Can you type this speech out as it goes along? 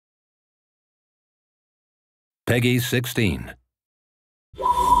Peggy 16.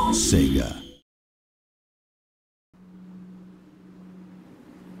 Sega.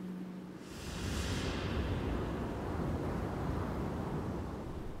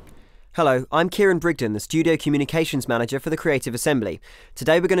 Hello, I'm Kieran Brigden, the Studio Communications Manager for the Creative Assembly.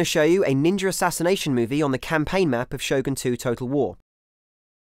 Today we're going to show you a ninja assassination movie on the campaign map of Shogun 2 Total War.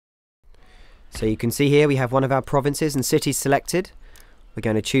 So you can see here we have one of our provinces and cities selected. We're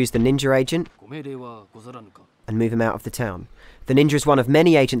going to choose the ninja agent and move him out of the town. The ninja is one of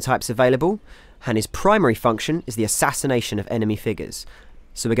many agent types available, and his primary function is the assassination of enemy figures.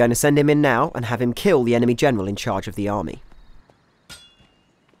 So we're going to send him in now and have him kill the enemy general in charge of the army.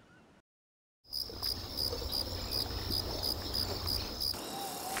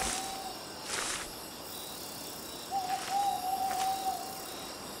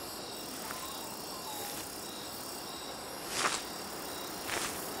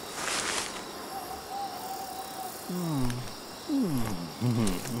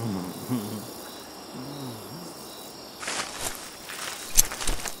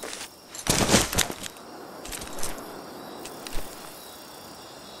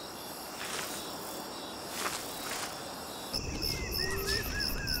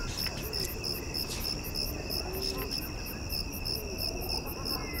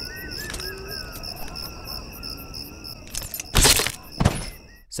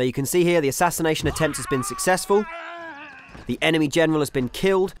 So you can see here the assassination attempt has been successful, the enemy general has been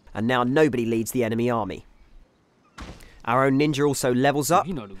killed, and now nobody leads the enemy army. Our own ninja also levels up,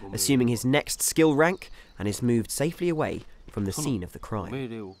 assuming his next skill rank, and is moved safely away from the scene of the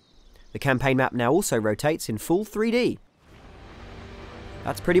crime. The campaign map now also rotates in full 3D.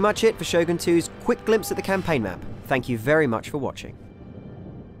 That's pretty much it for Shogun 2's quick glimpse at the campaign map. Thank you very much for watching.